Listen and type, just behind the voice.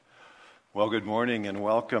Well, good morning and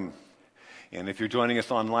welcome. And if you're joining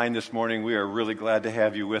us online this morning, we are really glad to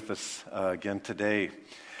have you with us again today.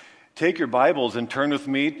 Take your Bibles and turn with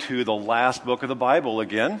me to the last book of the Bible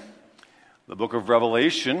again, the book of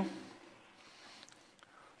Revelation,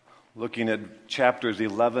 looking at chapters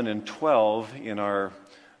 11 and 12 in our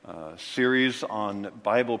series on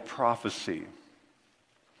Bible prophecy.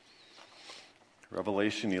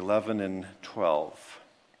 Revelation 11 and 12.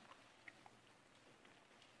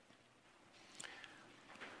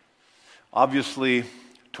 Obviously,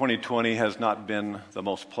 2020 has not been the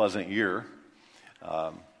most pleasant year.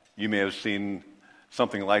 You may have seen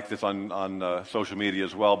something like this on social media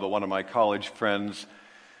as well, but one of my college friends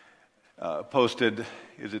posted,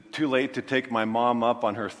 "Is it too late to take my mom up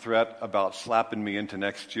on her threat about slapping me into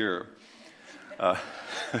next year?"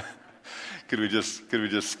 Could we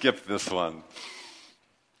just skip this one?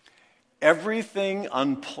 Everything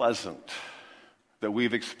unpleasant that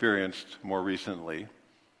we've experienced more recently,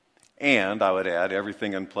 and I would add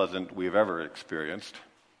everything unpleasant we've ever experienced,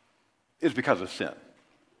 is because of sin.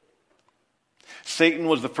 Satan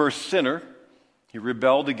was the first sinner. He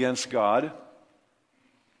rebelled against God.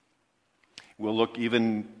 We'll look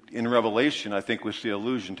even in Revelation, I think we see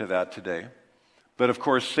allusion to that today. But of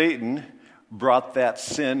course, Satan brought that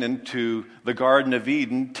sin into the Garden of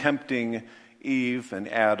Eden, tempting Eve and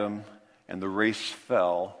Adam, and the race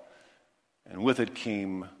fell. And with it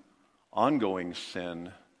came ongoing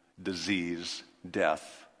sin, disease,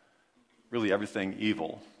 death. Really everything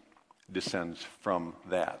evil descends from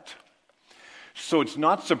that. So it's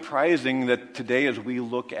not surprising that today, as we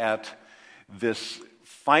look at this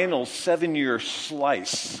final 7-year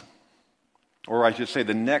slice, or I should say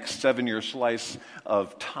the next 7-year slice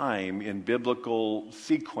of time in biblical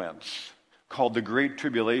sequence called the Great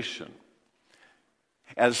Tribulation,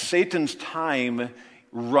 as Satan's time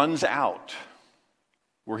runs out,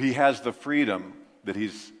 where he has the freedom that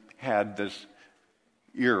he's had this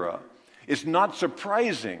era, it's not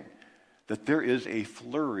surprising that there is a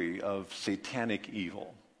flurry of satanic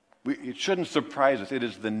evil. It shouldn't surprise us. It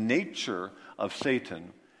is the nature of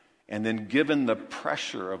Satan, and then given the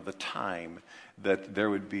pressure of the time, that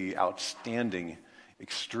there would be outstanding,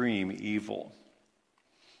 extreme evil.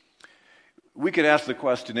 We could ask the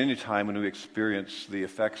question anytime when we experience the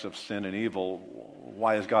effects of sin and evil,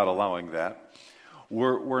 why is God allowing that?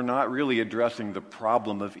 We're not really addressing the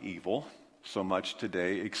problem of evil so much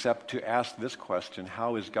today, except to ask this question: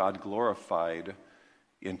 how is God glorified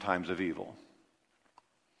in times of evil?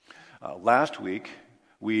 Last week,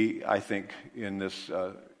 I think, in this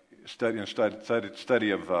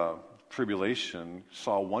study of tribulation,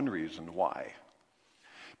 saw one reason why.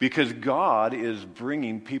 Because God is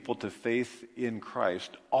bringing people to faith in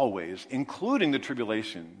Christ always, including the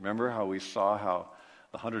tribulation. Remember how we saw how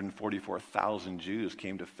the 144,000 Jews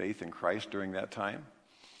came to faith in Christ during that time?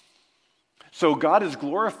 So God is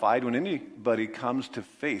glorified when anybody comes to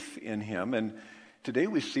faith in Him. And today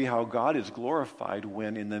we see how God is glorified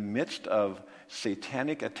when, in the midst of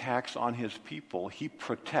satanic attacks on His people, He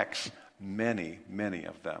protects many, many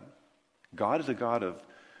of them. God is a God of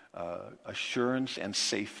assurance and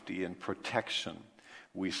safety and protection,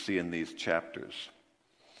 we see in these chapters.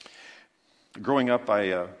 Growing up,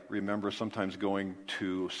 I remember sometimes going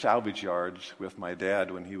to salvage yards with my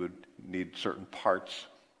dad when he would need certain parts.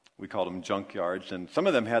 We called them junkyards, and some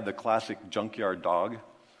of them had the classic junkyard dog,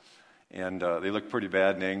 and they looked pretty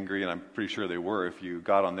bad and angry, and I'm pretty sure they were if you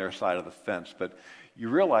got on their side of the fence. But you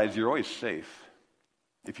realize you're always safe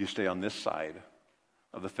if you stay on this side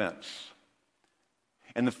of the fence.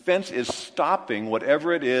 And the fence is stopping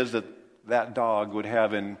whatever it is that dog would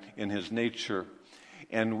have in his nature.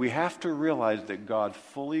 And we have to realize that God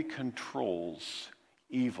fully controls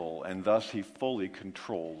evil, and thus He fully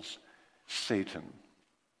controls Satan.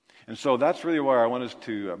 And so that's really where I want us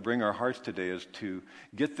to bring our hearts today, is to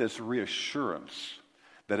get this reassurance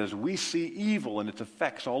that as we see evil and its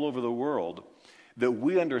effects all over the world, that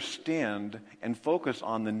we understand and focus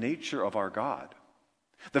on the nature of our God.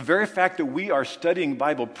 The very fact that we are studying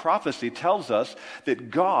Bible prophecy tells us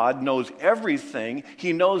that God knows everything.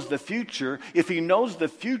 He knows the future. If He knows the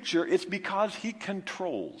future, it's because He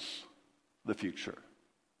controls the future.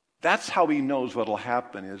 That's how He knows what will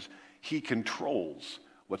happen, is He controls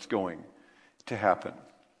what's going to happen.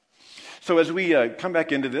 So as we come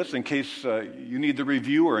back into this, in case you need the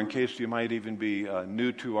review, or in case you might even be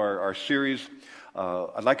new to our series,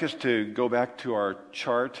 I'd like us to go back to our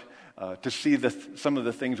chart to see some of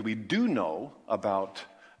the things we do know about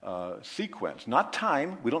sequence. Not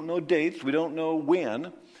time, we don't know dates, we don't know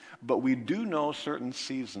when, but we do know certain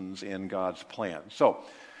seasons in God's plan. So,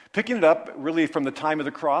 Picking it up really from the time of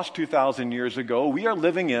the cross 2,000 years ago, we are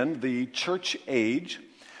living in the church age,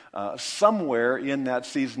 somewhere in that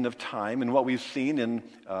season of time. And what we've seen in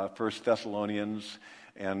 1 Thessalonians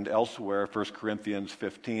and elsewhere, 1 Corinthians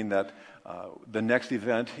 15, that the next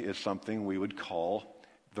event is something we would call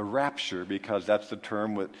the rapture, because that's the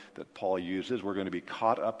term that Paul uses. We're going to be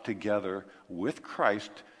caught up together with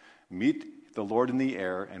Christ, meet the Lord in the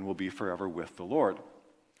air, and will be forever with the Lord.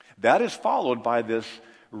 That is followed by this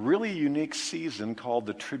really unique season called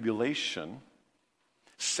the tribulation.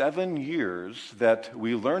 7 years that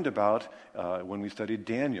we learned about when we studied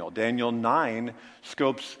Daniel. Daniel 9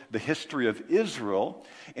 scopes the history of Israel,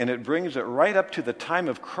 and it brings it right up to the time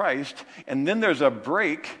of Christ, and then there's a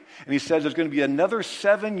break, and he says there's going to be another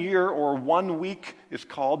 7 year, or 1 week it's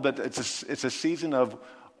called, but it's a season of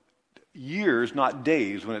years, not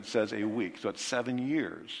days, when it says a week. So it's 7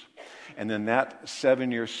 years. And then that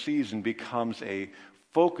 7-year season becomes a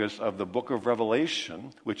focus of the book of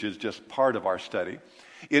Revelation, which is just part of our study.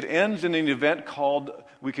 It ends in an event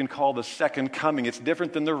we can call the second coming. It's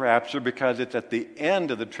different than the rapture because it's at the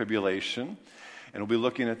end of the tribulation, and we'll be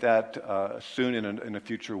looking at that soon in a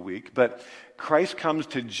future week. But Christ comes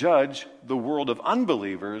to judge the world of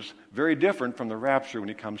unbelievers, very different from the rapture when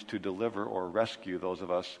he comes to deliver or rescue those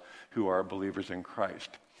of us who are believers in Christ.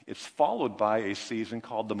 It's followed by a season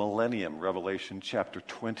called the millennium, Revelation chapter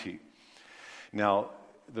 20. Now,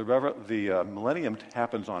 the millennium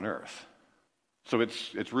happens on earth. So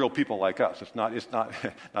it's real people like us. It's not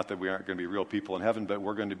not that we aren't going to be real people in heaven, but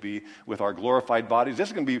we're going to be with our glorified bodies. This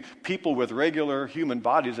is going to be people with regular human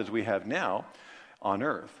bodies as we have now on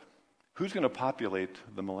earth. Who's going to populate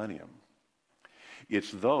the millennium?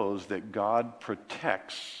 It's those that God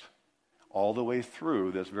protects all the way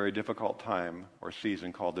through this very difficult time or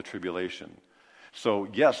season called the tribulation. So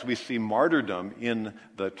yes, we see martyrdom in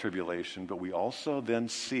the tribulation, but we also then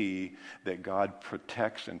see that God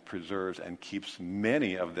protects and preserves and keeps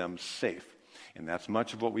many of them safe. And that's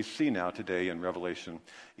much of what we see now today in Revelation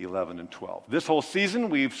 11 and 12. This whole season,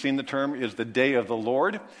 we've seen the term is the day of the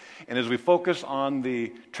Lord. And as we focus on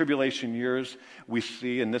the tribulation years, we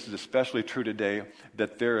see, and this is especially true today,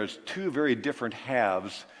 that there is 2 very different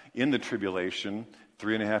halves in the tribulation.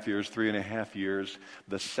 3.5 years, 3.5 years.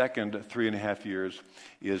 The second 3.5 years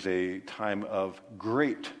is a time of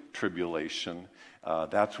great tribulation.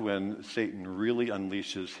 That's when Satan really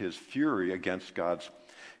unleashes his fury against God's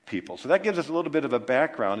people. So that gives us a little bit of a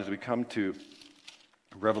background as we come to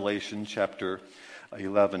Revelation chapter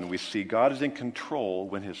 11. We see God is in control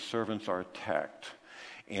when his servants are attacked.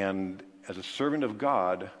 And as a servant of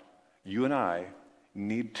God, you and I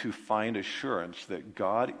need to find assurance that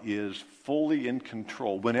God is fully in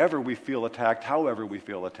control whenever we feel attacked, however we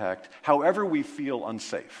feel attacked, however we feel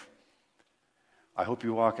unsafe. I hope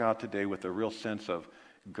you walk out today with a real sense of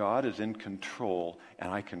God is in control and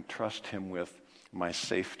I can trust him with my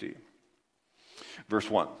safety. Verse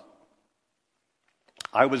 1.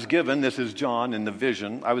 I was given, this is John in the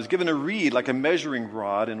vision, I was given a reed like a measuring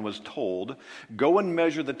rod and was told, go and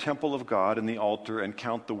measure the temple of God and the altar and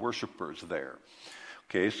count the worshipers there.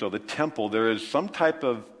 Okay, so the temple, there is some type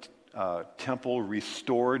of temple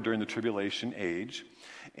restored during the tribulation age,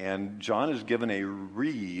 and John is given a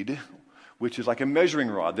reed, which is like a measuring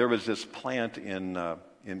rod. There was this plant in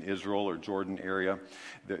Israel or Jordan area,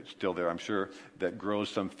 that's still there I'm sure, that grows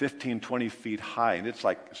some 15, 20 feet high, and it's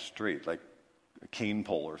like straight, like a cane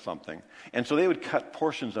pole or something. And so they would cut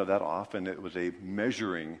portions of that off, and it was a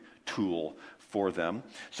measuring tool for them.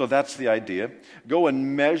 So that's the idea. Go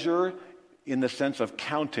and measure in the sense of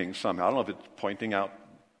counting somehow. I don't know if it's pointing out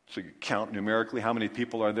so you count numerically how many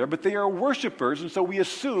people are there, but they are worshipers, and so we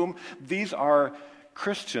assume these are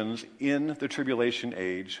Christians in the tribulation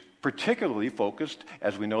age, particularly focused,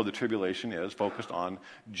 as we know the tribulation is, focused on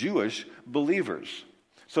Jewish believers.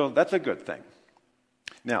 So that's a good thing.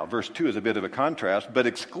 Now, verse 2 is a bit of a contrast, but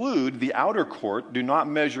exclude the outer court, do not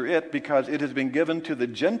measure it, because it has been given to the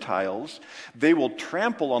Gentiles. They will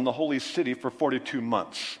trample on the holy city for 42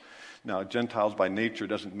 months. Now, Gentiles by nature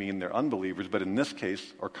doesn't mean they're unbelievers, but in this case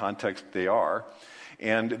or context, they are.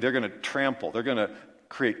 And they're going to trample. They're going to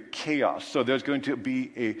create chaos. So there's going to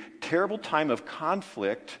be a terrible time of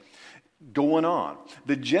conflict going on.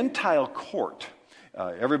 The Gentile court,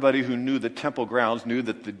 everybody who knew the temple grounds knew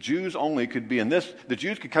that the Jews only could be in this, the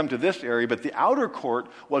Jews could come to this area, but the outer court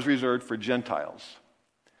was reserved for Gentiles.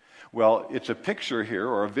 Well, it's a picture here,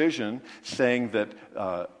 or a vision, saying that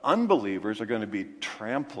unbelievers are going to be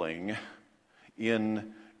trampling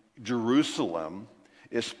in Jerusalem,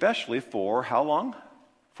 especially for how long?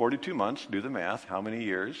 42 months. Do the math. How many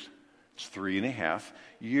years? It's 3.5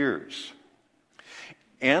 years.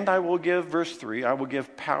 And I will give, verse 3, I will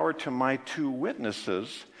give power to my 2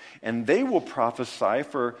 witnesses, and they will prophesy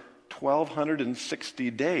for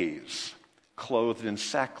 1,260 days, clothed in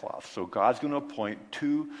sackcloth. So God's going to appoint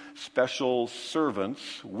 2 special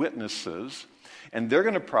servants, witnesses, and they're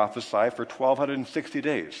going to prophesy for 1,260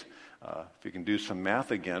 days. If you can do some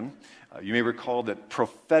math again, you may recall that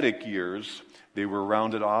prophetic years, they were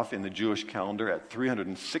rounded off in the Jewish calendar at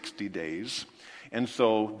 360 days. And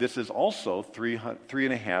so this is also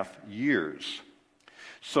 3.5 years.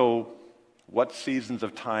 So what seasons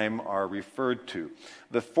of time are referred to?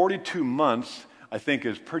 The 42 months, I think,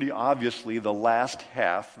 is pretty obviously the last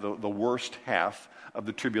half, the worst half of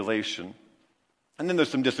the tribulation. And then there's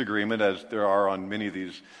some disagreement, as there are on many of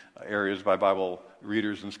these areas by Bible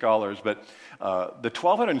readers and scholars. But the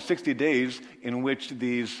 1,260 days in which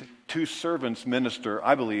these 2 servants minister,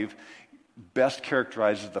 I believe, best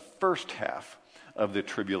characterizes the first half of the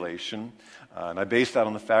tribulation. And I base that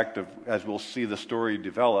on the fact of, as we'll see the story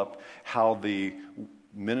develop, how the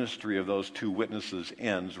ministry of those 2 witnesses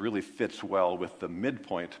ends really fits well with the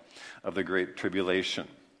midpoint of the Great Tribulation.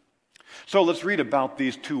 So let's read about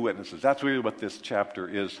these 2 witnesses. That's really what this chapter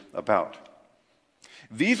is about.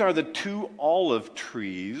 These are the 2 olive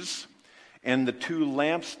trees and the 2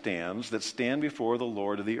 lampstands that stand before the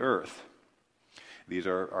Lord of the earth. These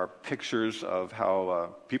are pictures of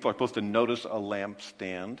how people are supposed to notice a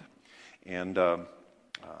lampstand. And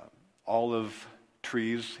olive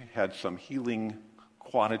trees had some healing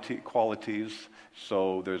qualities.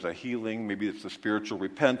 So there's a healing, maybe it's a spiritual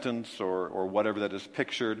repentance or whatever that is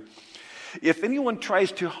pictured. If anyone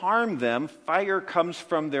tries to harm them, fire comes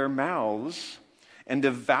from their mouths and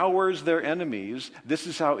devours their enemies. This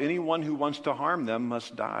is how anyone who wants to harm them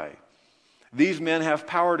must die. These men have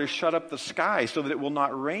power to shut up the sky so that it will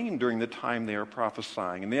not rain during the time they are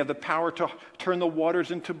prophesying. And they have the power to turn the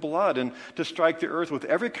waters into blood and to strike the earth with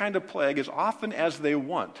every kind of plague as often as they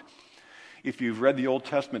want. If you've read the Old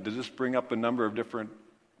Testament, does this bring up a number of different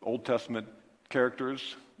Old Testament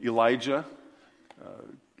characters? Elijah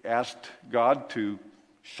asked God to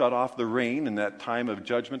shut off the rain in that time of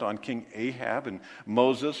judgment on King Ahab. And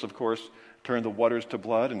Moses, of course, turned the waters to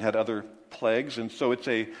blood and had other plagues. And so it's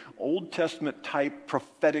a Old Testament type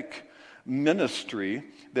prophetic ministry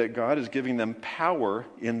that God is giving them power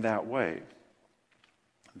in that way.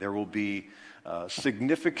 There will be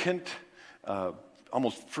significant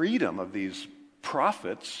almost freedom of these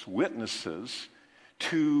prophets, witnesses,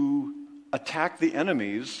 to attack the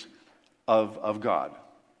enemies of God.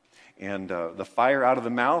 And the fire out of the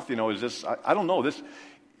mouth, is this, I don't know, this,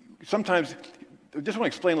 sometimes, I just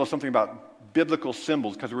want to explain a little something about biblical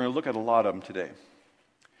symbols, because we're going to look at a lot of them today.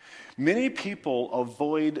 Many people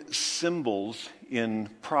avoid symbols in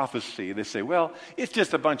prophecy. They say, well, it's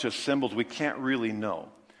just a bunch of symbols, we can't really know.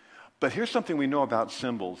 But here's something we know about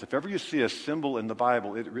symbols. If ever you see a symbol in the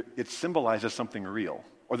Bible, it symbolizes something real,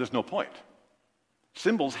 or there's no point.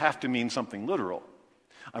 Symbols have to mean something literal.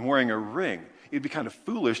 I'm wearing a ring. It'd be kind of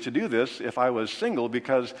foolish to do this if I was single,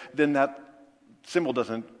 because then that symbol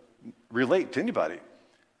doesn't relate to anybody.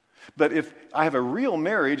 But if I have a real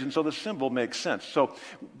marriage, and so the symbol makes sense. So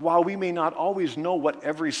while we may not always know what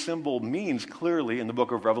every symbol means clearly in the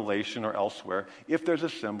book of Revelation or elsewhere, if there's a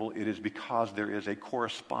symbol, it is because there is a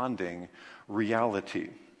corresponding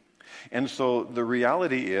reality. And so the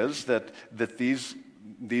reality is that these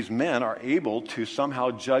men are able to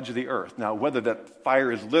somehow judge the earth. Now, whether that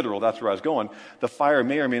fire is literal, that's where I was going. The fire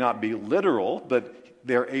may or may not be literal, but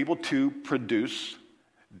they're able to produce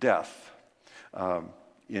death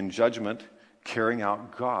in judgment, carrying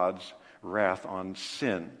out God's wrath on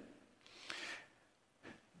sin.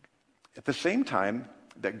 At the same time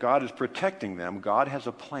that God is protecting them, God has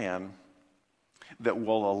a plan that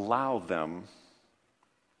will allow them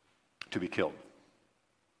to be killed.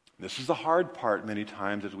 This is the hard part many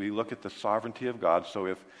times as we look at the sovereignty of God. So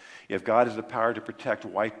if God has the power to protect,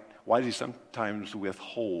 why does he sometimes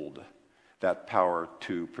withhold that power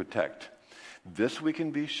to protect? This we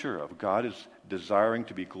can be sure of. God is desiring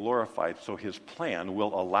to be glorified, so his plan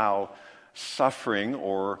will allow suffering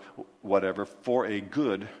or whatever for a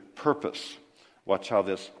good purpose. Watch how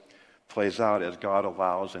this plays out as God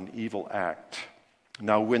allows an evil act.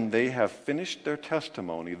 Now, when they have finished their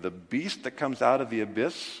testimony, the beast that comes out of the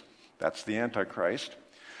abyss, that's the Antichrist,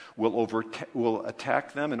 will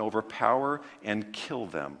attack them and overpower and kill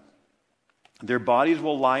them. Their bodies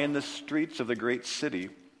will lie in the streets of the great city,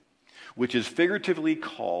 which is figuratively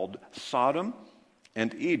called Sodom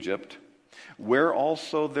and Egypt, where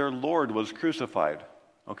also their Lord was crucified.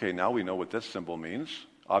 Okay, now we know what this symbol means.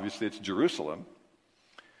 Obviously, it's Jerusalem.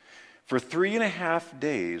 For 3.5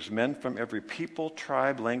 days, men from every people,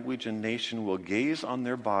 tribe, language, and nation will gaze on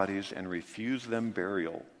their bodies and refuse them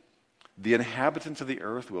burial. The inhabitants of the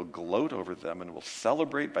earth will gloat over them and will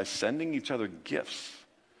celebrate by sending each other gifts,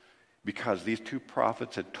 because these two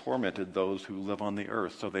prophets had tormented those who live on the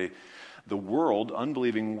earth. So the world,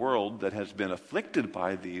 unbelieving world that has been afflicted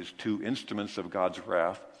by these two instruments of God's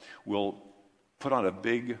wrath, will put on a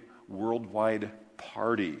big worldwide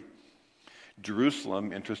party.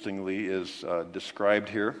 Jerusalem, interestingly, is described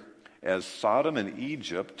here as Sodom and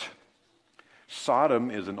Egypt.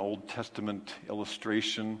 Sodom is an Old Testament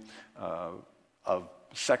illustration of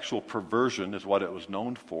sexual perversion, is what it was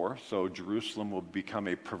known for. So Jerusalem will become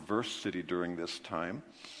a perverse city during this time.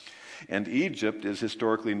 And Egypt is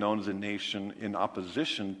historically known as a nation in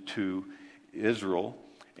opposition to Israel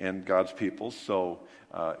and God's people. So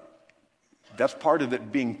that's part of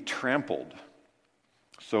it being trampled.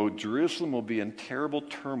 So Jerusalem will be in terrible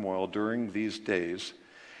turmoil during these days.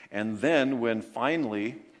 And then when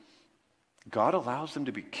finally God allows them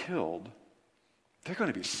to be killed, they're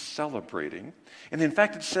going to be celebrating. And in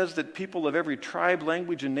fact, it says that people of every tribe,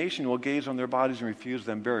 language, and nation will gaze on their bodies and refuse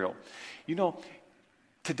them burial. You know,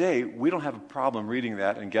 today we don't have a problem reading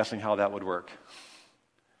that and guessing how that would work.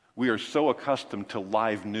 We are so accustomed to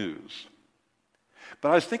live news.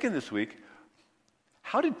 But I was thinking this week,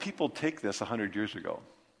 how did people take this 100 years ago?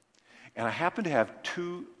 And I happen to have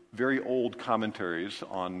two very old commentaries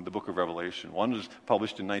on the book of Revelation. One is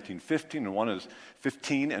published in 1915, and one is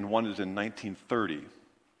 15, and one is in 1930.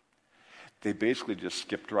 They basically just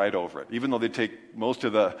skipped right over it. Even though they take most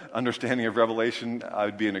of the understanding of Revelation I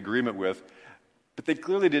would be in agreement with, but they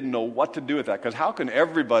clearly didn't know what to do with that, because how can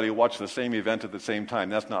everybody watch the same event at the same time?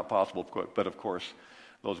 That's not possible. But of course,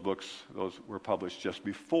 those were published just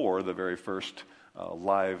before the very first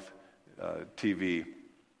live TV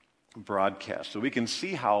broadcast. So we can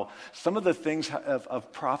see how some of the things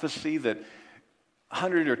of prophecy that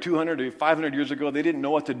 100 or 200 or 500 years ago they didn't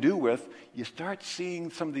know what to do with, you start seeing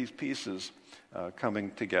some of these pieces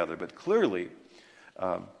coming together. But clearly,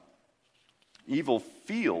 evil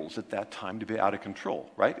feels at that time to be out of control,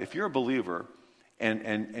 right? If you're a believer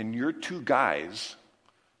and your two guys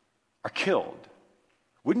are killed,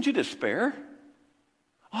 wouldn't you despair?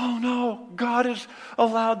 Oh no, God has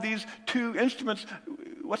allowed these two instruments.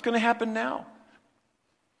 What's going to happen now?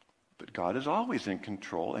 But God is always in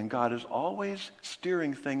control, and God is always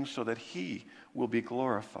steering things so that He will be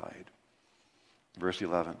glorified. Verse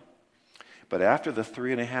 11. But after the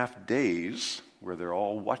 3.5 days, where they're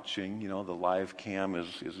all watching, the live cam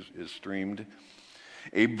is streamed,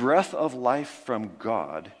 a breath of life from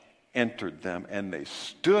God entered them, and they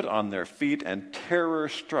stood on their feet, and terror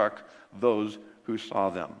struck those who saw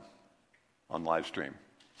them on live stream.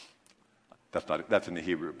 That's in the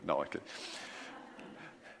Hebrew. No, I could.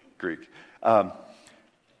 Greek.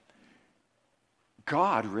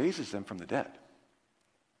 God raises them from the dead.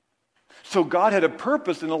 So God had a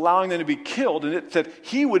purpose in allowing them to be killed, and it said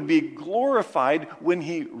He would be glorified when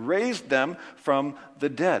He raised them from the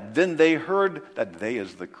dead. Then they heard, that they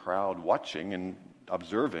is the crowd watching and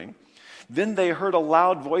observing. Then they heard a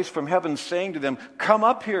loud voice from heaven saying to them, "Come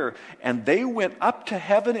up here." And they went up to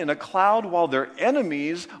heaven in a cloud while their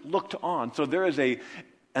enemies looked on. So there is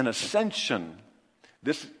an ascension.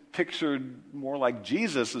 This pictured more like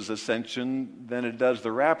Jesus' ascension than it does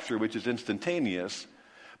the rapture, which is instantaneous.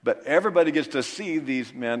 But everybody gets to see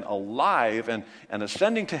these men alive and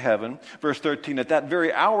ascending to heaven. Verse 13, at that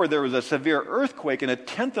very hour there was a severe earthquake, and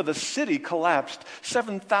 1/10 of the city collapsed.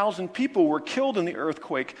 7,000 people were killed in the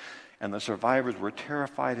earthquake. And the survivors were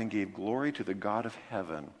terrified and gave glory to the God of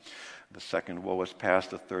heaven. The second woe is past,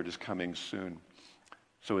 the third is coming soon.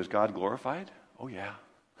 So is God glorified? Oh yeah.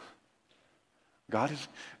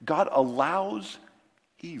 God allows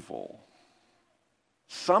evil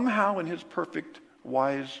somehow in His perfect,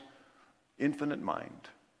 wise, infinite mind,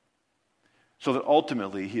 so that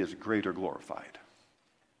ultimately He is greater glorified.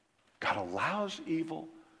 God allows evil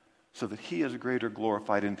so that He is greater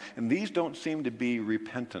glorified. And these don't seem to be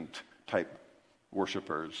repentant type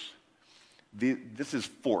worshipers. This is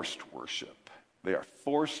forced worship. They are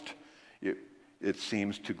forced, it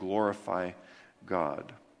seems, to glorify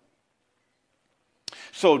God.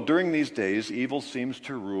 So during these days, evil seems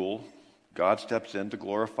to rule. God steps in to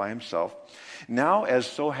glorify Himself. Now, as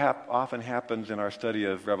so often happens in our study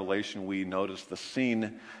of Revelation, we notice the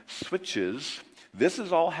scene switches. This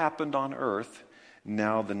has all happened on earth.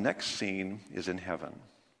 Now the next scene is in heaven.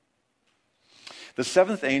 The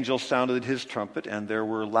seventh angel sounded his trumpet, and there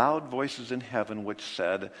were loud voices in heaven which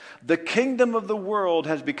said, "The kingdom of the world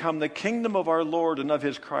has become the kingdom of our Lord and of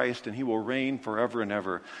his Christ, and he will reign forever and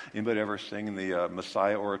ever." Anybody ever sing the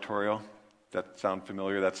Messiah oratorio? That sound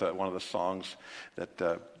familiar? That's one of the songs that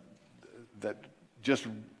just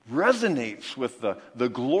resonates with the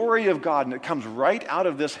glory of God, and it comes right out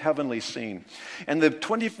of this heavenly scene. And the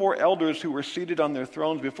 24 elders who were seated on their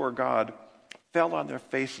thrones before God fell on their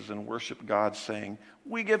faces and worshiped God, saying,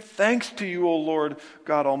 "We give thanks to you, O Lord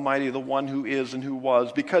God Almighty, the one who is and who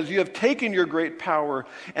was, because you have taken your great power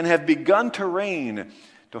and have begun to reign."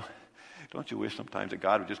 Don't you wish sometimes that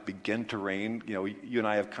God would just begin to reign? You know, you and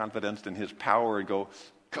I have confidence in his power and go,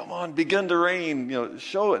 "Come on, begin to reign,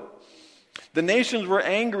 show it." The nations were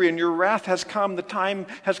angry, and your wrath has come. The time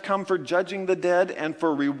has come for judging the dead and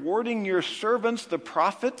for rewarding your servants, the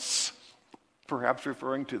prophets, perhaps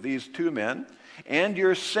referring to these two men, and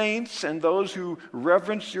your saints and those who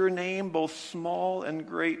reverence your name, both small and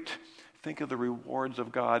great. Think of the rewards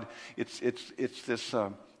of God. It's this,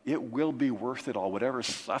 it will be worth it all. Whatever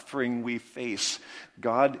suffering we face,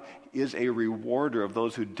 God is a rewarder of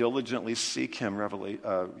those who diligently seek him,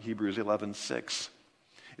 Hebrews 11:6.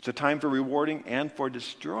 It's a time for rewarding and for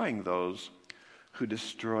destroying those who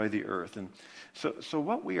destroy the earth. And so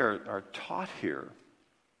what we are taught here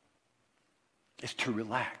is to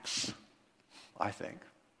relax, I think,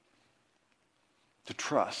 to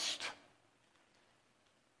trust,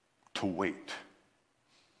 to wait.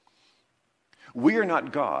 We are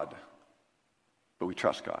not God, but we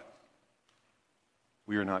trust God.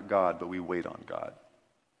 We are not God, but we wait on God.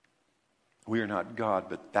 We are not God,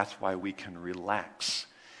 but that's why we can relax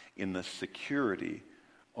in the security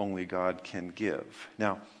only God can give.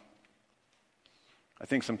 Now, I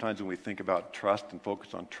think sometimes when we think about trust and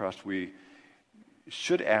focus on trust, we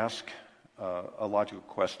should ask a logical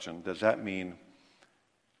question. Does that mean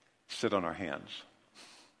sit on our hands?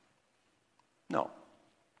 No.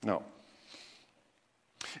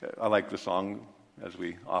 I like the song, as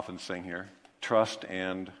we often sing here, trust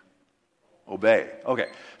and obey.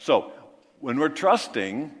 Okay, so when we're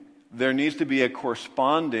trusting, there needs to be a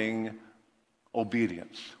corresponding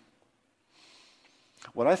obedience.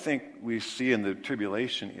 What I think we see in the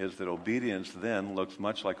tribulation is that obedience then looks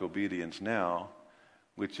much like obedience now,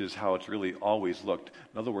 which is how it's really always looked.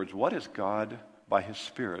 In other words, what is God, by his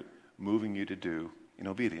Spirit, moving you to do in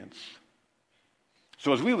obedience?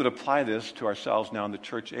 So as we would apply this to ourselves now in the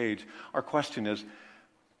church age, our question is,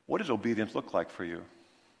 what does obedience look like for you?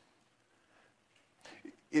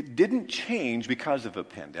 It didn't change because of a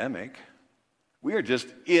pandemic. We are just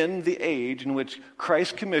in the age in which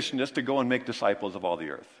Christ commissioned us to go and make disciples of all the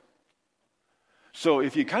earth. So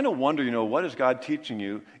if you kind of wonder, what is God teaching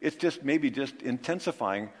you? It's just maybe just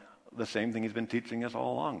intensifying the same thing he's been teaching us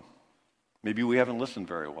all along. Maybe we haven't listened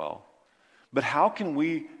very well. But how can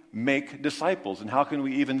we make disciples? And how can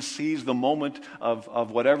we even seize the moment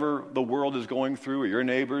of whatever the world is going through, or your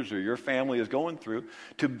neighbors or your family is going through,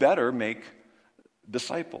 to better make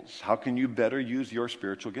disciples? How can you better use your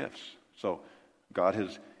spiritual gifts? So God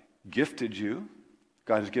has gifted you.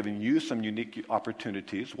 God has given you some unique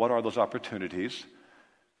opportunities. What are those opportunities?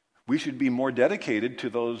 We should be more dedicated to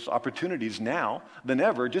those opportunities now than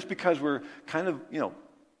ever, just because we're kind of,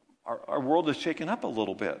 our world is shaken up a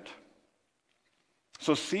little bit.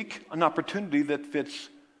 So seek an opportunity that fits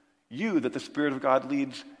you, that the Spirit of God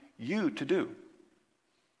leads you to do.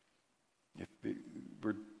 If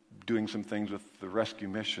we're doing some things with the rescue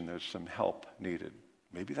mission, there's some help needed.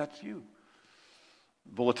 Maybe that's you.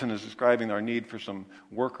 Bulletin is describing our need for some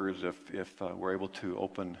workers if we're able to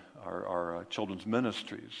open our children's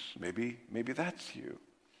ministries. Maybe that's you.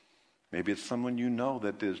 Maybe it's someone you know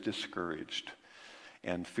that is discouraged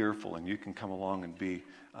and fearful, and you can come along and be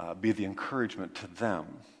the encouragement to them.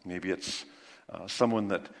 Maybe it's someone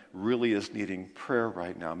that really is needing prayer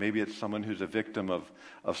right now. Maybe it's someone who's a victim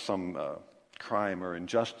of some crime or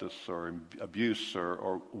injustice or abuse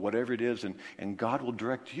or whatever it is, and God will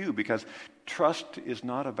direct you, because trust is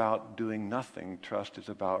not about doing nothing. Trust is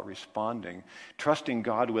about responding, trusting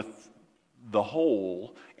God with the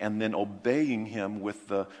whole, and then obeying him with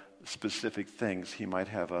the specific things he might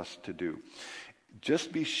have us to do.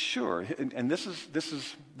 Just be sure, and this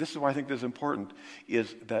is why I think this is important,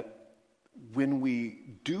 is that when we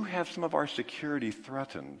do have some of our security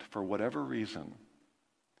threatened for whatever reason,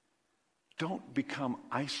 don't become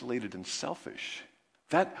isolated and selfish.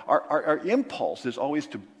 That our impulse is always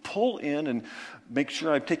to pull in and make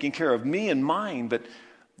sure I'm taking care of me and mine, but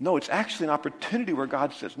no, it's actually an opportunity where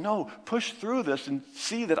God says, no, push through this and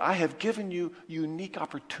see that I have given you unique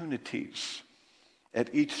opportunities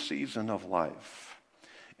at each season of life.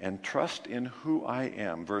 and trust in who I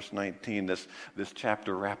am. Verse 19, this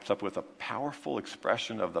chapter wraps up with a powerful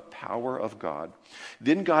expression of the power of God.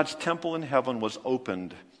 Then God's temple in heaven was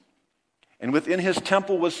opened, and within his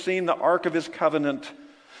temple was seen the ark of his covenant.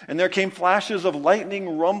 And there came flashes of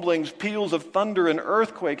lightning, rumblings, peals of thunder, and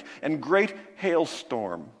earthquake, and great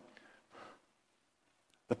hailstorm.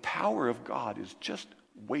 The power of God is just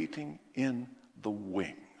waiting in the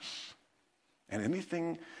wings. And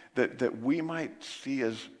anything that we might see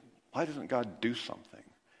as, why doesn't God do something?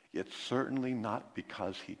 It's certainly not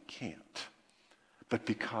because he can't, but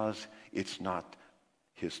because it's not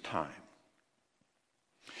his time.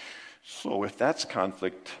 So if that's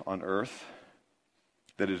conflict on earth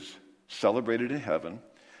that is celebrated in heaven,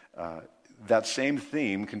 that same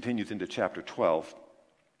theme continues into chapter 12.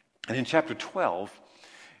 And in chapter 12,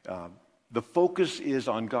 the focus is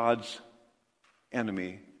on God's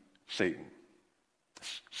enemy, Satan.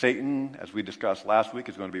 Satan, as we discussed last week,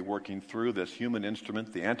 is going to be working through this human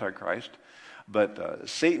instrument, the Antichrist. But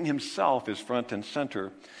Satan himself is front and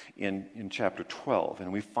center in chapter 12.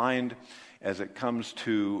 And we find, as it comes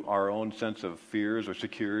to our own sense of fears or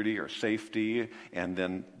security or safety, and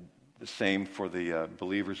then the same for the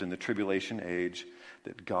believers in the tribulation age,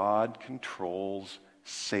 that God controls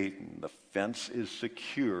Satan. The fence is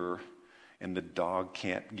secure, and the dog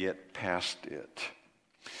can't get past it.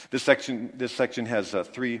 This section has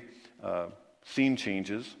three scene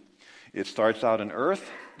changes. It starts out in earth,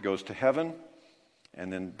 goes to heaven,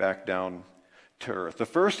 and then back down to earth. The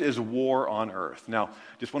first is war on earth. Now,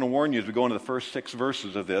 just want to warn you, as we go into the first 6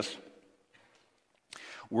 verses of this,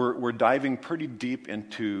 we're diving pretty deep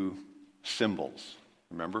into symbols.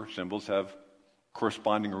 Remember, symbols have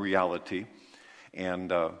corresponding reality,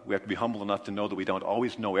 and we have to be humble enough to know that we don't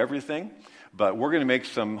always know everything, but we're going to make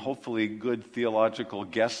some hopefully good theological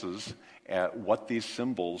guesses at what these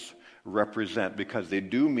symbols represent, because they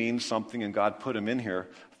do mean something, and God put them in here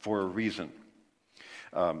for a reason.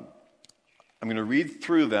 I'm going to read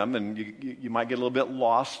through them, and you might get a little bit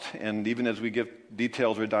lost, and even as we give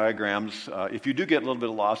details or diagrams, if you do get a little bit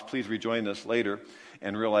lost, please rejoin us later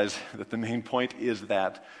and realize that the main point is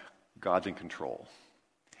that God's in control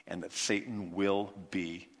and that Satan will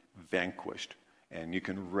be vanquished, and you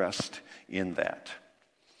can rest in that.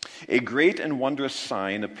 A great and wondrous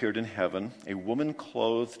sign appeared in heaven, a woman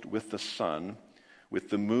clothed with the sun, with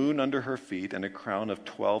the moon under her feet, and a crown of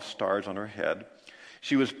 12 stars on her head.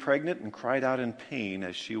 She was pregnant and cried out in pain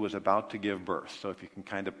as she was about to give birth. So if you can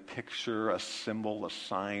kind of picture a symbol, a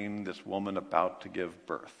sign, this woman about to give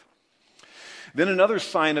birth. Then another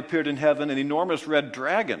sign appeared in heaven, an enormous red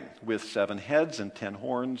dragon with 7 heads and 10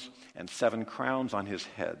 horns and 7 crowns on his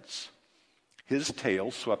heads. His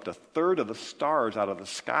tail swept a third of the stars out of the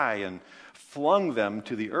sky and flung them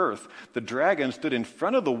to the earth. The dragon stood in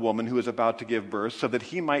front of the woman who was about to give birth so that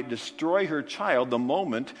he might destroy her child the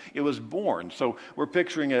moment it was born. So we're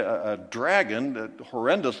picturing a dragon, a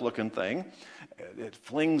horrendous-looking thing. It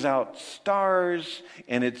flings out stars,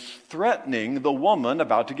 and it's threatening the woman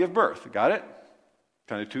about to give birth. Got it?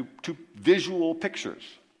 Kind of two visual pictures.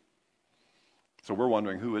 So we're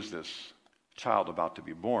wondering, who is this child about to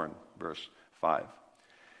be born? Verse 5.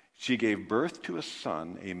 She gave birth to a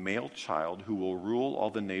son, a male child, who will rule all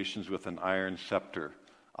the nations with an iron scepter.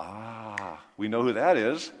 We know who that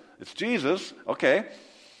is. It's Jesus. Okay.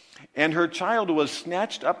 And her child was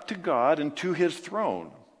snatched up to God and to his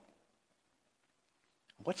throne.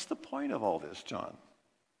 What's the point of all this, John?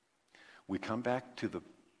 We come back to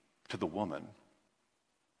the woman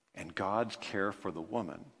and God's care for the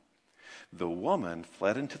woman. The woman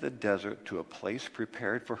fled into the desert to a place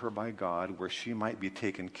prepared for her by God where she might be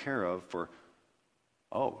taken care of for,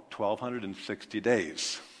 1,260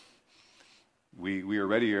 days. We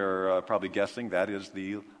already are probably guessing that is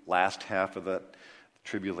the last half of the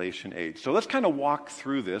tribulation age. So let's kind of walk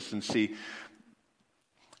through this and see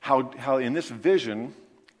how in this vision,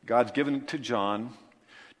 God's given it to John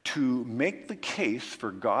to make the case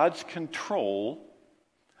for God's control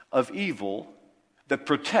of evil that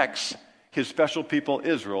protects his special people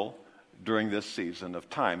Israel during this season of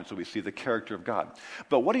time. And so we see the character of God.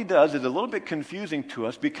 But what he does is a little bit confusing to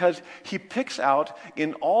us because he picks out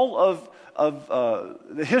in all of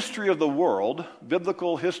the history of the world,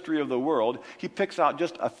 biblical history of the world, he picks out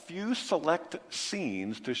just a few select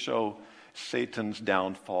scenes to show Satan's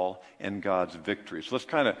downfall and God's victory. So let's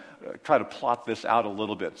kind of try to plot this out a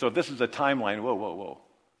little bit. So if this is a timeline, whoa.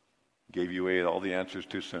 Gave you away all the answers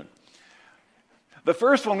too soon. The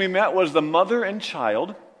first one we met was the mother and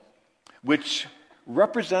child, which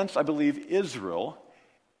represents, I believe, Israel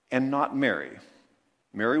and not Mary.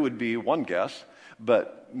 Mary would be one guess,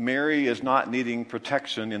 but Mary is not needing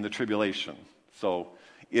protection in the tribulation. So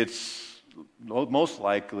it's most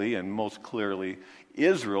likely and most clearly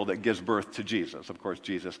Israel that gives birth to Jesus. Of course,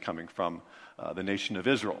 Jesus coming from the nation of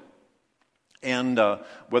Israel. And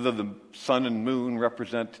whether the sun and moon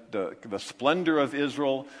represent the splendor of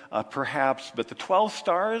Israel, perhaps, but the 12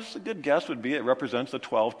 stars, a good guess would be it represents the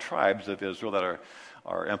 12 tribes of Israel that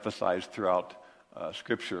are emphasized throughout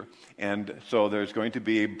Scripture. And so there's going to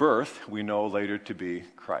be a birth, we know later to be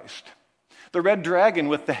Christ. The red dragon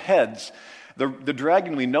with the heads. The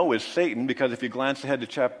dragon we know is Satan, because if you glance ahead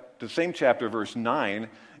to the same chapter, verse 9,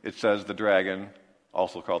 it says the dragon,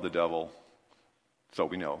 also called the devil. So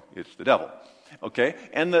we know it's the devil. Okay?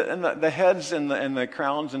 And the heads and the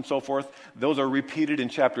crowns and so forth, those are repeated in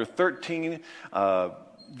chapter 13.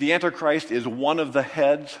 The Antichrist is one of the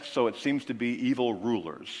heads, so it seems to be evil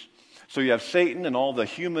rulers. So you have Satan and all the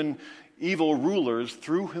human evil rulers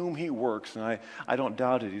through whom he works. And I don't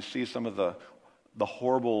doubt it. You see some of the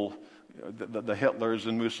horrible, the Hitlers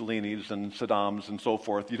and Mussolinis and Saddams and so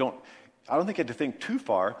forth. I don't think you have to think too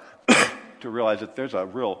far to realize that there's a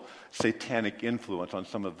real satanic influence on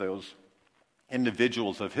some of those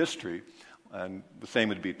individuals of history, and the same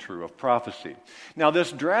would be true of prophecy. Now,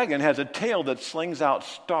 this dragon has a tail that slings out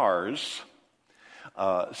stars.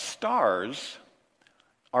 Stars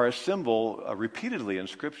are a symbol repeatedly in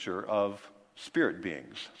Scripture of spirit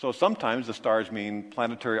beings. So sometimes the stars mean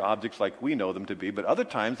planetary objects like we know them to be, but other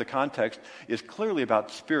times the context is clearly about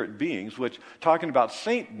spirit beings, which, talking about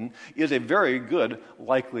Satan, is a very good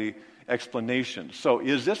likely explanation. So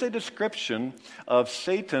is this a description of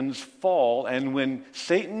Satan's fall? And when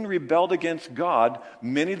Satan rebelled against God,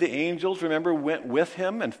 many of the angels, remember, went with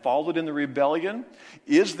him and followed in the rebellion?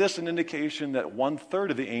 Is this an indication that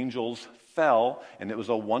 1/3 of the angels fell and it was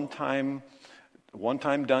a one-time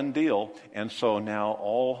done deal, and so now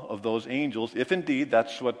all of those angels, if indeed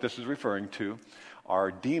that's what this is referring to, are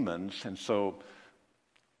demons? And so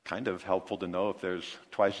kind of helpful to know if there's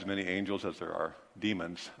twice as many angels as there are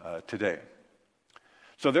demons today.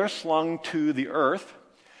 So they're slung to the earth,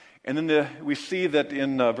 and then we see that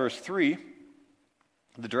in verse 3,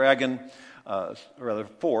 the dragon,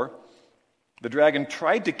 4, the dragon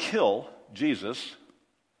tried to kill Jesus,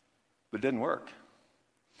 but it didn't work.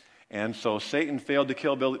 And so Satan failed to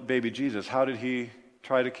kill baby Jesus. How did he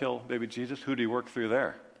try to kill baby Jesus? Who did he work through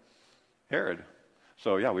there? Herod.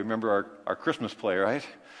 So yeah, we remember our Christmas play, right?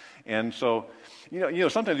 And so,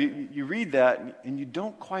 sometimes you read that and you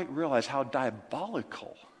don't quite realize how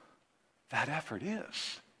diabolical that effort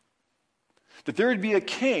is. That there would be a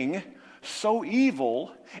king so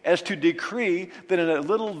evil as to decree that in a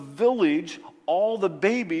little village, all the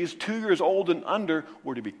babies 2 years old and under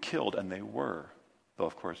were to be killed, and they were. Though,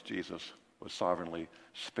 of course, Jesus was sovereignly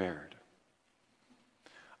spared.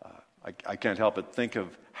 I can't help but think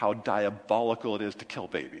of how diabolical it is to kill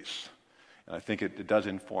babies. And I think it does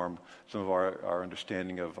inform some of our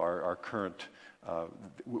understanding of our current...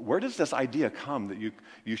 where does this idea come that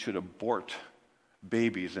you should abort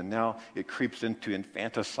babies? And now it creeps into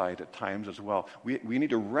infanticide at times as well. We need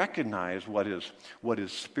to recognize what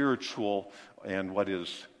is spiritual and what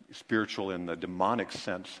is spiritual in the demonic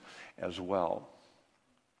sense as well.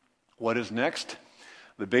 What is next?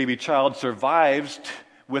 The baby child survives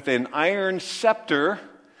with an iron scepter,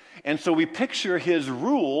 and so we picture his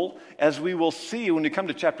rule, as we will see when we come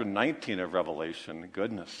to chapter 19 of Revelation.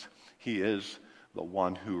 Goodness, he is the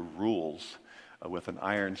one who rules with an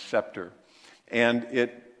iron scepter. And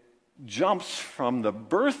it jumps from the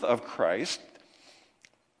birth of Christ,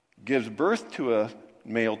 gives birth to a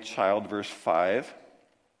male child, verse 5,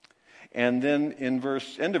 and then in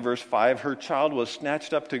end of verse 5, her child was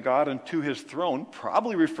snatched up to God and to his throne,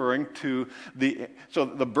 probably referring to so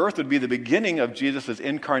the birth would be the beginning of Jesus'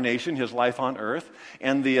 incarnation, his life on earth,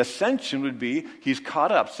 and the ascension would be he's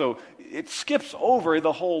caught up. So it skips over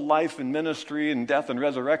the whole life and ministry and death and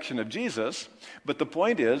resurrection of Jesus, but the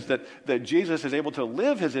point is that Jesus is able to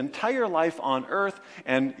live his entire life on earth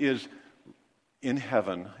and is in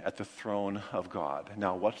heaven at the throne of God.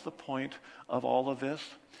 Now, what's the point of all of this?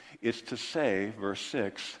 It's to say, verse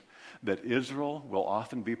 6, that Israel will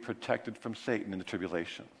often be protected from Satan in the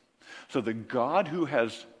tribulation. So the God who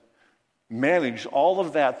has managed all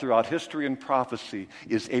of that throughout history and prophecy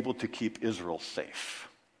is able to keep Israel safe.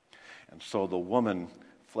 And so the woman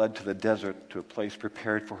fled to the desert to a place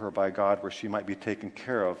prepared for her by God where she might be taken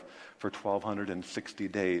care of for 1,260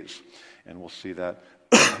 days. And we'll see that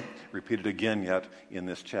repeated again yet in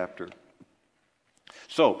this chapter.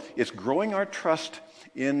 So it's growing our trust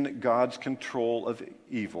in God's control of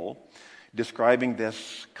evil, describing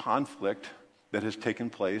this conflict that has taken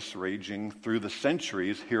place raging through the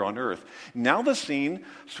centuries here on earth. Now the scene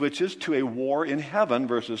switches to a war in heaven,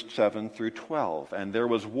 verses 7 through 12. And there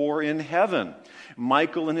was war in heaven.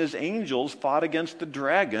 Michael and his angels fought against the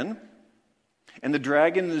dragon, and the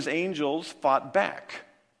dragon and his angels fought back.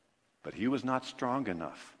 But he was not strong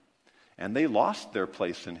enough. And they lost their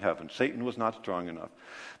place in heaven. Satan was not strong enough.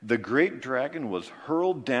 The great dragon was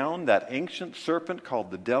hurled down, that ancient serpent called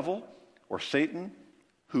the devil, or Satan,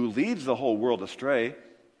 who leads the whole world astray.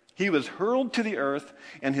 He was hurled to the earth,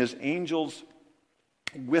 and his angels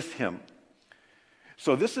with him.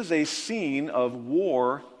 So this is a scene of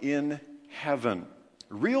war in heaven.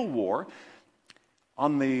 Real war.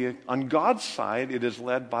 On God's side, it is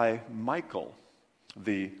led by Michael,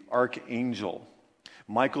 the archangel.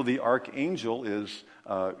 Michael the archangel is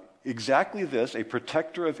exactly this, a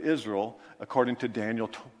protector of Israel, according to Daniel.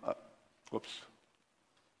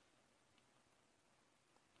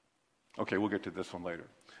 Okay, we'll get to this one later.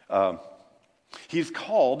 He's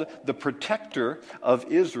called the protector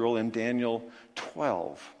of Israel in Daniel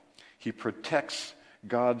 12. He protects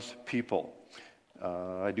God's people.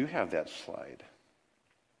 I do have that slide.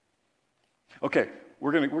 Okay,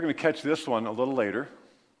 we're going to catch this one a little later.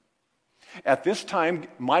 At this time,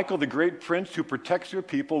 Michael, the great prince who protects your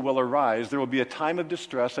people, will arise. There will be a time of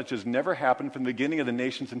distress such as never happened from the beginning of the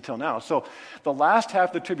nations until now. So the last half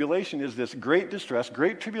of the tribulation is this great distress,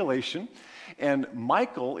 great tribulation, and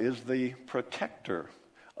Michael is the protector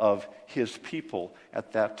of his people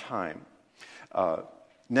at that time.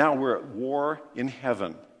 Now we're at war in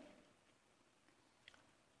heaven.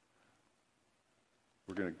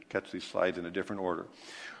 We're going to catch these slides in a different order.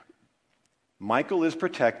 Michael is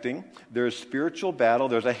protecting. There's spiritual battle.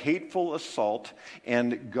 There's a hateful assault.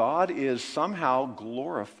 And God is somehow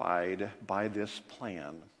glorified by this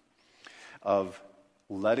plan of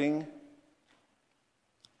letting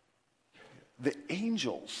the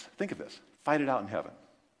angels, think of this, fight it out in heaven.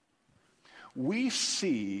 We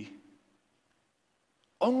see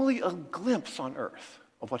only a glimpse on earth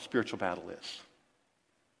of what spiritual battle is.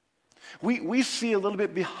 We see a little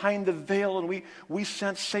bit behind the veil, and we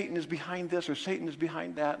sense Satan is behind this or Satan is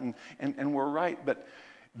behind that, and we're right. But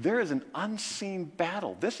there is an unseen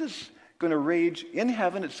battle. This is going to rage in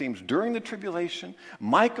heaven, it seems, during the tribulation.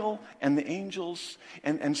 Michael and the angels,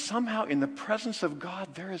 and somehow in the presence of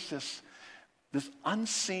God, there is this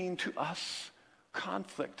unseen to us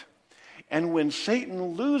conflict. And when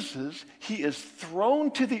Satan loses, he is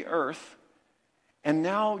thrown to the earth, and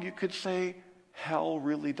now you could say, hell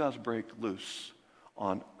really does break loose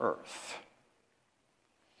on earth.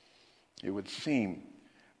 It would seem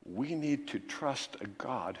we need to trust a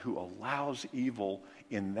God who allows evil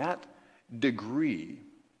in that degree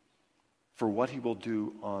for what he will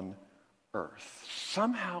do on earth.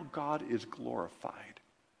 Somehow God is glorified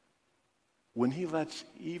when he lets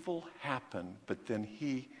evil happen, but then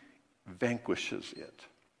he vanquishes it.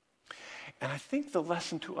 And I think the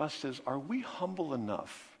lesson to us is, are we humble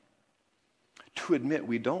enough to admit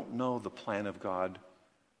we don't know the plan of God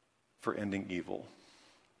for ending evil?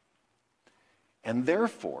 And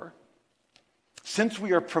therefore, since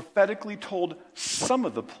we are prophetically told some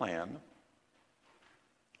of the plan,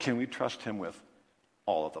 can we trust him with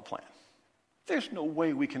all of the plan? There's no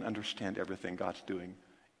way we can understand everything God's doing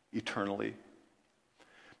eternally.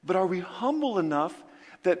 But are we humble enough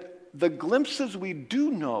that the glimpses we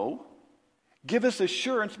do know give us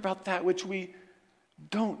assurance about that which we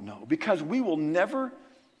don't know? Because we will never,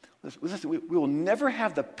 listen, we will never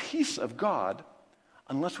have the peace of God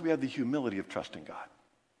unless we have the humility of trusting God.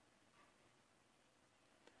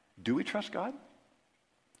 Do we trust God?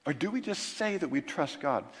 Or do we just say that we trust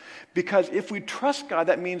God? Because if we trust God,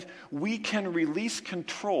 that means we can release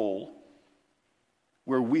control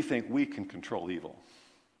where we think we can control evil.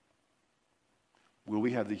 Will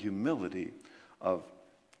we have the humility of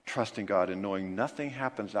trusting God and knowing nothing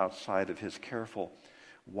happens outside of his careful,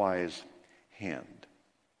 wise hand?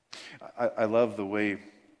 I love the way,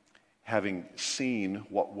 having seen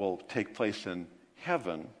what will take place in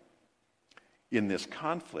heaven in this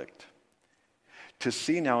conflict, to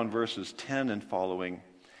see now in verses 10 and following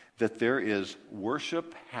that there is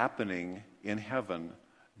worship happening in heaven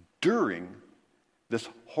during this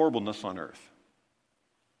horribleness on earth.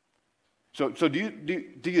 So do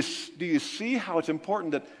you see how it's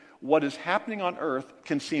important that what is happening on earth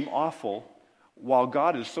can seem awful while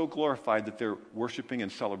God is so glorified that they're worshiping in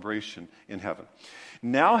celebration in heaven?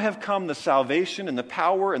 Now have come the salvation and the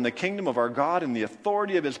power and the kingdom of our God and the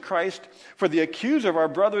authority of his Christ. For the accuser of our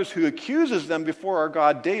brothers who accuses them before our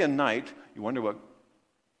God day and night, you wonder what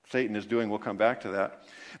Satan is doing, we'll come back to that.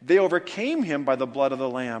 They overcame him by the blood of the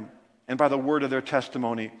Lamb and by the word of their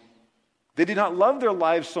testimony. They did not love their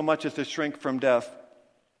lives so much as to shrink from death.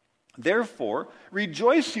 Therefore,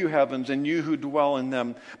 rejoice, you heavens, and you who dwell in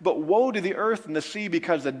them. But woe to the earth and the sea,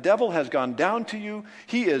 because the devil has gone down to you.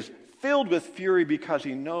 He is filled with fury because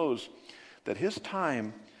he knows that his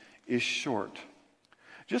time is short.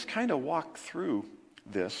 Just kind of walk through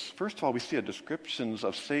this. First of all, we see descriptions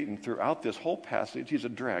of Satan throughout this whole passage. He's a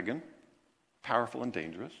dragon, powerful and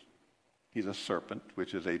dangerous. He's a serpent,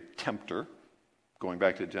 which is a tempter, going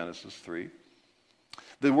back to Genesis 3.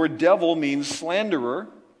 The word devil means slanderer.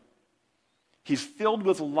 He's filled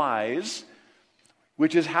with lies,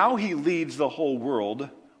 which is how he leads the whole world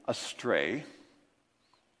astray.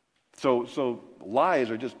 So lies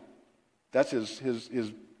are just, that's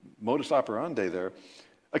his modus operandi there.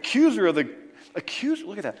 Accuser,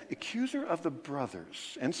 look at that, accuser of the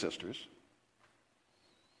brothers and sisters.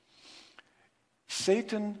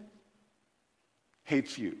 Satan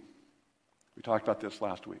hates you. We talked about this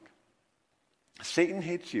last week. Satan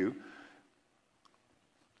hates you.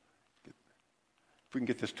 If we can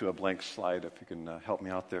get this to a blank slide, if you can help me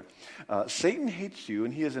out there. Satan hates you,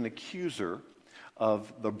 and he is an accuser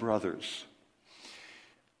of the brothers.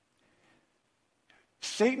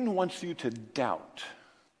 Satan wants you to doubt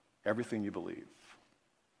everything you believe,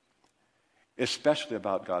 especially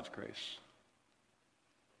about God's grace.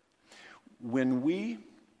 When we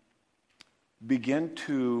begin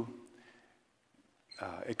to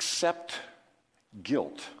accept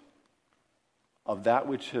guilt of that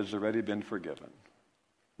which has already been forgiven,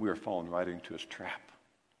 we are falling right into his trap.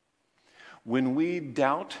 When we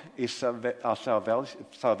doubt a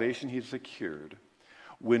salvation he's secured,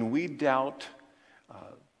 when we doubt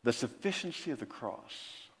the sufficiency of the cross,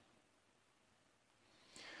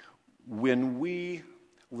 when we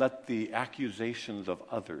let the accusations of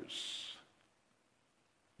others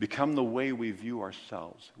become the way we view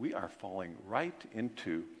ourselves, we are falling right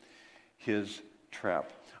into his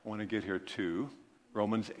trap. I want to get here to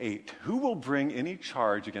Romans 8. Who will bring any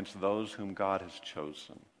charge against those whom God has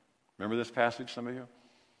chosen? Remember this passage, some of you?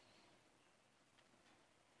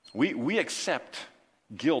 We accept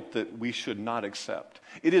guilt that we should not accept.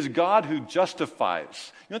 It is God who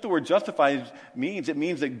justifies. You know what the word justifies means? It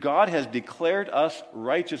means that God has declared us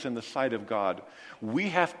righteous in the sight of God. We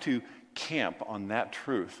have to camp on that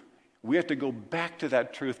truth. We have to go back to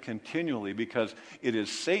that truth continually, because it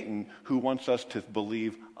is Satan who wants us to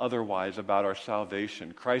believe otherwise about our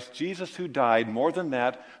salvation. Christ Jesus, who died, more than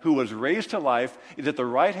that, who was raised to life, is at the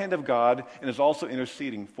right hand of God and is also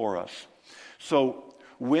interceding for us. So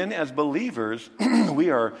when, as believers, we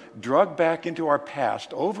are drugged back into our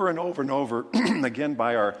past over and over and over again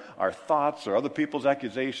by our thoughts or other people's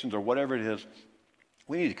accusations or whatever it is,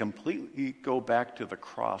 we need to completely go back to the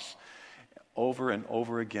cross over and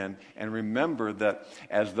over again, and remember that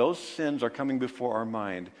as those sins are coming before our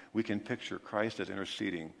mind, we can picture Christ as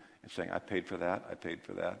interceding and saying, I paid for that, I paid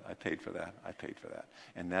for that, I paid for that, I paid for that.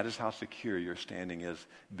 And that is how secure your standing is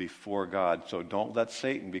before God. So don't let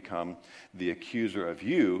Satan become the accuser of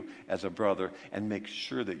you as a brother, and make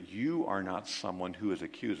sure that you are not someone who is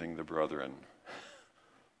accusing the brethren.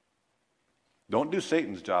 Don't do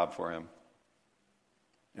Satan's job for him.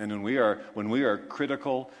 And when we are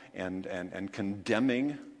critical and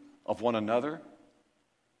condemning of one another,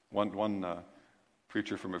 one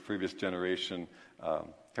preacher from a previous generation,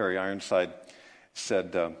 Harry Ironside,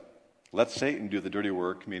 said, "Let Satan do the dirty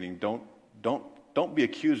work," meaning don't be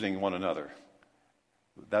accusing one another.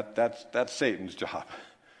 That's Satan's job.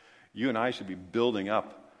 You and I should be building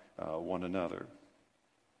up one another.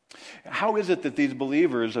 How is it that these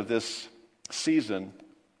believers of this season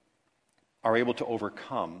are able to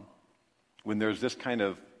overcome when there's this kind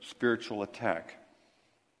of spiritual attack?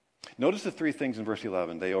 Notice the three things in verse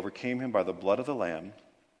 11. They overcame him by the blood of the Lamb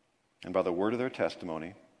and by the word of their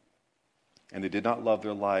testimony, and they did not love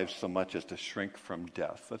their lives so much as to shrink from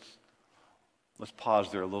death. Let's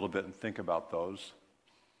pause there a little bit and think about those.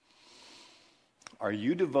 Are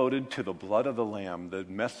you devoted to the blood of the Lamb, the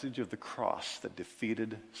message of the cross that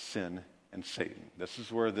defeated sin and Satan? This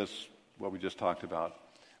is where what we just talked about.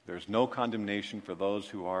 There's no condemnation for those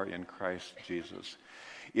who are in Christ Jesus.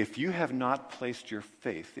 If you have not placed your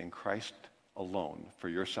faith in Christ alone for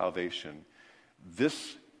your salvation,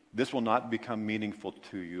 this will not become meaningful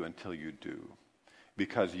to you until you do.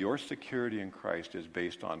 Because your security in Christ is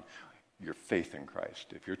based on your faith in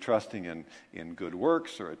Christ. If you're trusting in good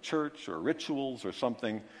works or a church or rituals or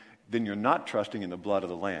something, then you're not trusting in the blood of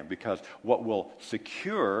the Lamb, because what will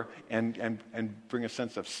secure and bring a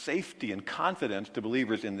sense of safety and confidence to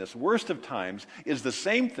believers in this worst of times is the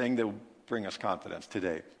same thing that bring us confidence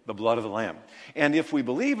today? The blood of the Lamb. And if we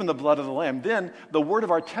believe in the blood of the Lamb, then the word of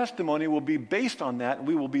our testimony will be based on that, and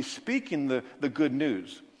we will be speaking the good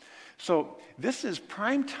news. So this is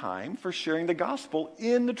prime time for sharing the gospel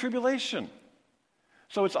in the tribulation.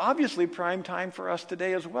 So it's obviously prime time for us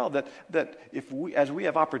today as well, that as we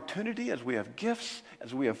have opportunity, as we have gifts,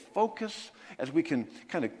 as we have focus, as we can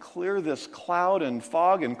kind of clear this cloud and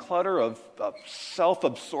fog and clutter of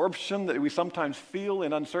self-absorption that we sometimes feel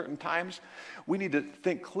in uncertain times, we need to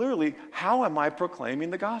think clearly, how am I proclaiming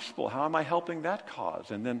the gospel? How am I helping that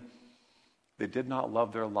cause? And then they did not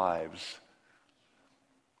love their lives.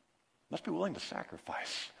 Must be willing to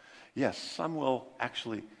sacrifice. Yes, some will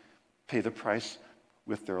actually pay the price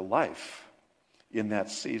with their life in that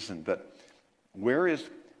season. But where is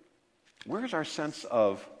our sense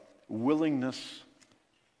of willingness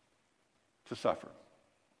to suffer?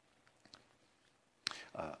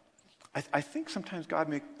 I think sometimes God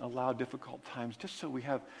may allow difficult times just so we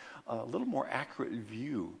have a little more accurate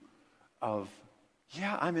view of,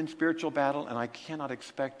 yeah, I'm in spiritual battle and I cannot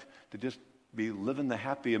expect to just be living the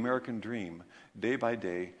happy American dream day by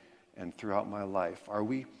day and throughout my life. Are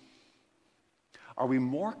we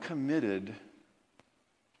more committed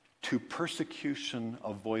to persecution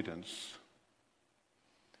avoidance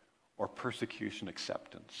or persecution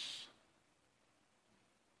acceptance?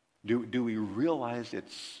 Do we realize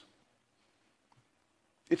it's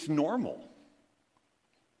normal?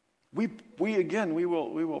 We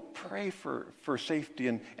will pray for safety,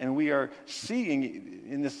 and we are seeing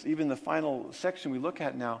in this, even the final section we look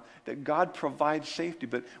at now, that God provides safety.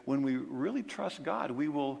 But when we really trust God, we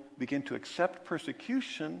will begin to accept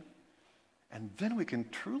persecution, and then we can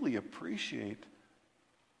truly appreciate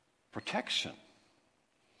protection.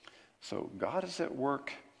 So God is at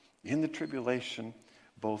work in the tribulation,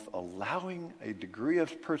 both allowing a degree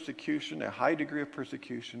of persecution, a high degree of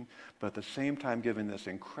persecution, but at the same time giving this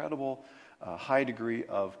incredible high degree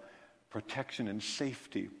of protection and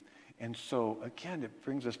safety. And so, again, it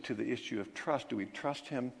brings us to the issue of trust. Do we trust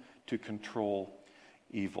him to control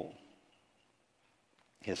evil?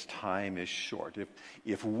 His time is short.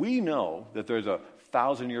 If we know that there's a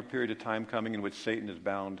 1,000-year period of time coming in which Satan is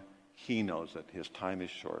bound, he knows that his time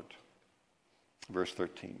is short. Verse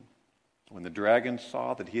 13. When the dragon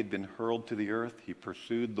saw that he had been hurled to the earth, he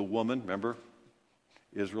pursued the woman, remember,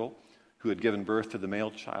 Israel, who had given birth to the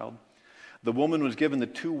male child. The woman was given the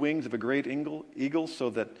 2 wings of a great eagle so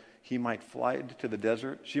that she might fly to the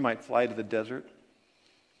desert,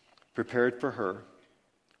 prepared for her,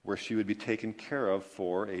 where she would be taken care of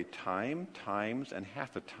for a time, times, and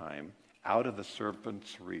half a time, out of the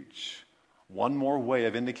serpent's reach. One more way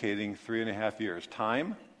of indicating 3.5 years.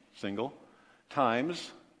 Time, single,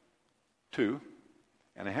 times,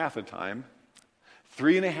 2.5 a time,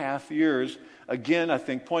 3.5 years, again, I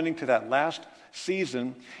think, pointing to that last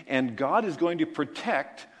season, and God is going to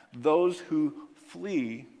protect those who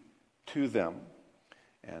flee to them.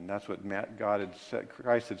 And that's what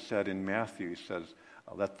Christ had said in Matthew. He says,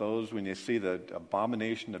 let those, when you see the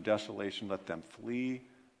abomination of desolation, let them flee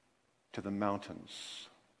to the mountains.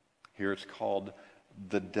 Here it's called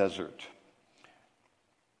the desert.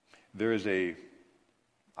 There is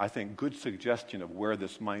I think, good suggestion of where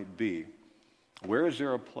this might be. Where is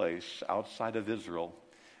there a place outside of Israel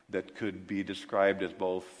that could be described as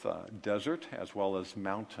both desert as well as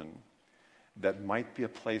mountain, that might be a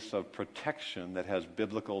place of protection that has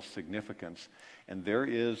biblical significance? And there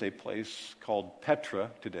is a place called Petra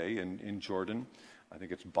today in Jordan. I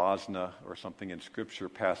think it's Bosna or something in scripture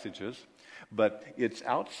passages. But it's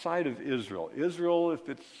outside of Israel. Israel, if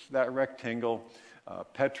it's that rectangle,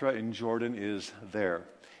 Petra in Jordan is there.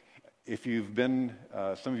 If you've been,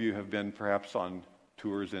 some of you have been perhaps on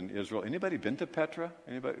tours in Israel. Anybody been to Petra?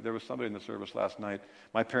 Anybody? There was somebody in the service last night.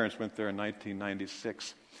 My parents went there in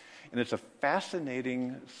 1996. And it's a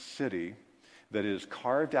fascinating city that is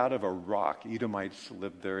carved out of a rock. Edomites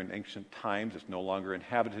lived there in ancient times. It's no longer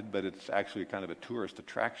inhabited, but it's actually kind of a tourist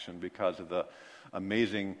attraction because of the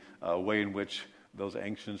amazing way in which those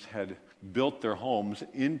ancients had built their homes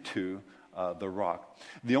into the rock.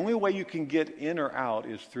 The only way you can get in or out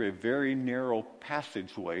is through a very narrow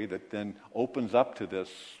passageway that then opens up to this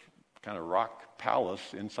kind of rock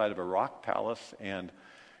palace inside of a rock palace, and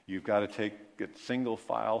you've got to take a single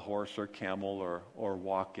file horse or camel or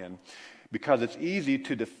walk in, because it's easy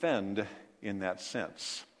to defend in that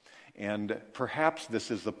sense. And perhaps this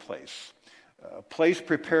is the place. A place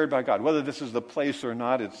prepared by God. Whether this is the place or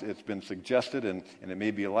not, it's been suggested, and it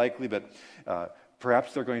may be likely, but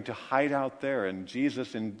perhaps they're going to hide out there. And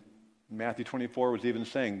Jesus in Matthew 24 was even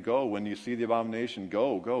saying, go when you see the abomination,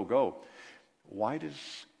 go, go, go. Why does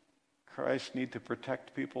Christ need to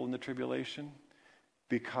protect people in the tribulation?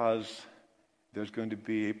 Because there's going to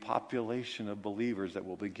be a population of believers that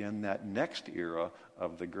will begin that next era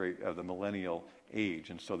of the millennial age.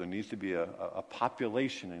 And so there needs to be a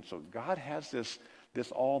population. And so God has this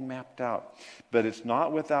all mapped out. But it's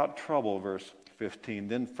not without trouble, verse 15.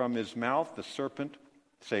 Then from his mouth, the serpent,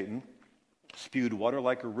 Satan, spewed water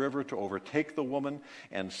like a river to overtake the woman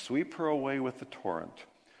and sweep her away with the torrent.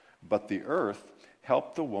 But the earth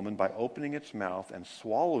helped the woman by opening its mouth and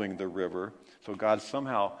swallowing the river. So God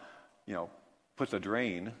somehow, puts a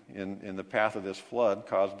drain in the path of this flood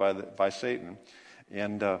caused by Satan,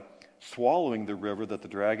 and swallowing the river that the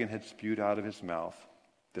dragon had spewed out of his mouth.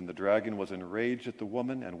 Then the dragon was enraged at the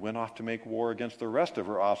woman and went off to make war against the rest of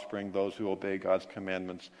her offspring, those who obey God's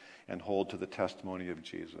commandments and hold to the testimony of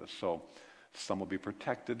Jesus. So some will be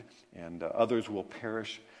protected and others will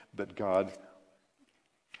perish, but God,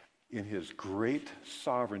 in his great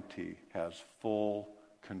sovereignty, has full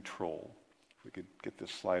control. If we could get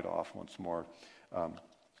this slide off once more.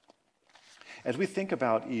 As we think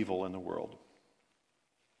about evil in the world,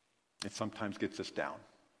 it sometimes gets us down.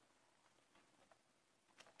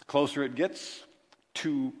 The closer it gets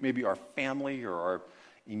to maybe our family or our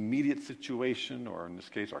immediate situation, or in this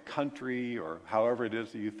case, our country, or however it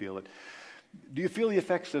is that you feel it. Do you feel the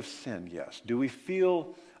effects of sin? Yes. Do we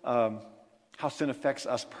feel how sin affects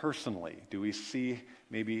us personally? Do we see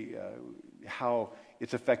maybe how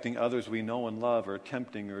it's affecting others we know and love, or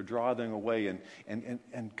tempting or draw them away?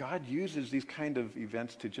 And God uses these kind of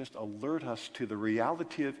events to just alert us to the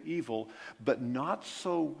reality of evil, but not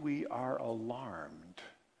so we are alarmed,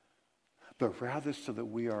 but rather so that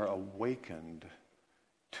we are awakened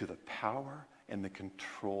to the power and the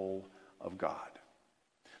control of God.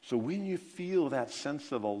 So when you feel that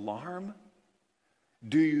sense of alarm,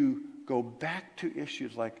 do you go back to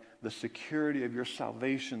issues like the security of your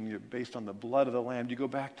salvation based on the blood of the Lamb? Do you go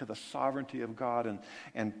back to the sovereignty of God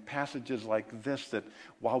and passages like this that,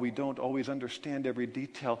 while we don't always understand every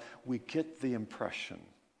detail, we get the impression,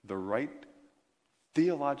 the right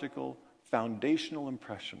theological, foundational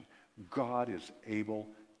impression, God is able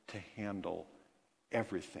to handle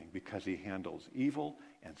everything because he handles evil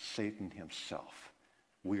and Satan himself.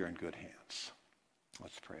 We are in good hands.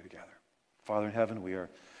 Let's pray together. Father in heaven, we are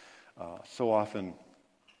so often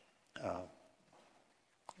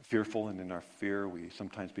fearful, and in our fear we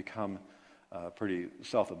sometimes become pretty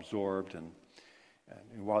self-absorbed. And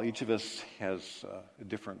while each of us has a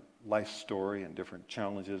different life story and different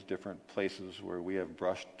challenges, different places where we have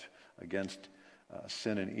brushed against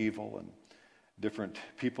sin and evil, and different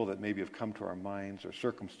people that maybe have come to our minds, or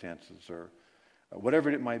circumstances, or whatever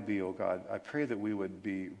it might be, oh God, I pray that we would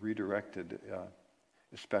be redirected,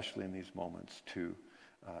 especially in these moments, to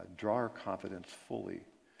draw our confidence fully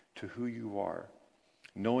to who you are,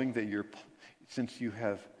 knowing that since you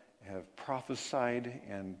have prophesied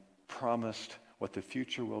and promised what the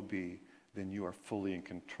future will be, then you are fully in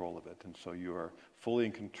control of it. And so you are fully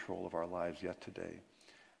in control of our lives yet today.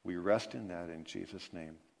 We rest in that in Jesus'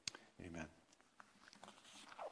 name. Amen.